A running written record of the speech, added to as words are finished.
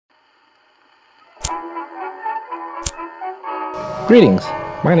Greetings,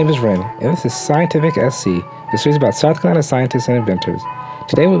 my name is Ren, and this is Scientific SC, the series about South Carolina scientists and inventors.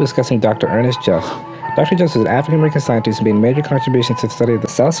 Today we'll be discussing Dr. Ernest Just. Dr. Just is an African-American scientist who made major contributions to the study of the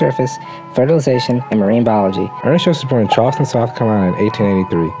cell surface, fertilization, and marine biology. Ernest Just was born in Charleston, South Carolina in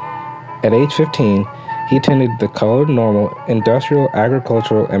 1883. At age 15, he attended the Colored Normal Industrial,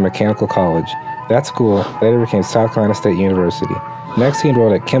 Agricultural, and Mechanical College. That school later became South Carolina State University. Next, he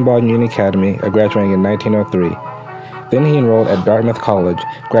enrolled at Kimball Union Academy, graduating in 1903. Then he enrolled at Dartmouth College,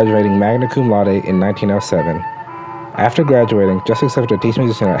 graduating magna cum laude in 1907. After graduating, Just accepted a teaching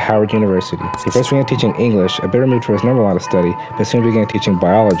position at Howard University. He first began teaching English, a bit removed from his normal line of study, but soon began teaching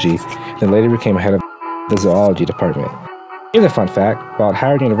biology, then later became head of the zoology department. Here's a fun fact. While at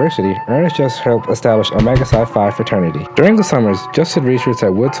Howard University, Ernest Just helped establish Omega Psi Phi fraternity. During the summers, Just did research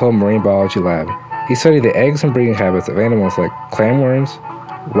at Woods Hole Marine Biology Lab. He studied the eggs and breeding habits of animals like clamworms,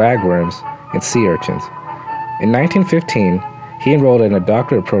 ragworms, and sea urchins. In 1915, he enrolled in a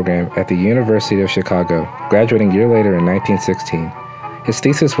doctorate program at the University of Chicago, graduating a year later in 1916. His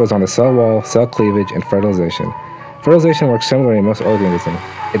thesis was on the cell wall, cell cleavage, and fertilization. Fertilization works similarly in most organisms.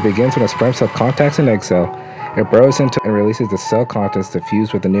 It begins when a sperm cell contacts an egg cell. It burrows into and releases the cell contents to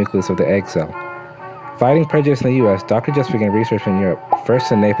fuse with the nucleus of the egg cell. Fighting prejudice in the U.S., Dr. Just began research in Europe,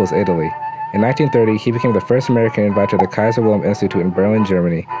 first in Naples, Italy. In 1930, he became the first American invited to the Kaiser Wilhelm Institute in Berlin,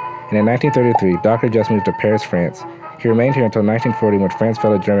 Germany. And in 1933, Dr. Just moved to Paris, France. He remained here until 1940 when France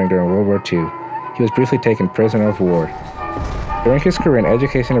fell to Germany during World War II. He was briefly taken prisoner of war. During his career in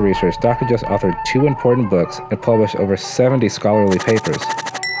education and research, Dr. Just authored 2 important books and published over 70 scholarly papers.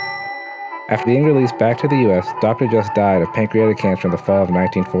 After being released back to the U.S., Dr. Just died of pancreatic cancer in the fall of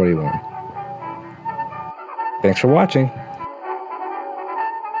 1941. Thanks for watching.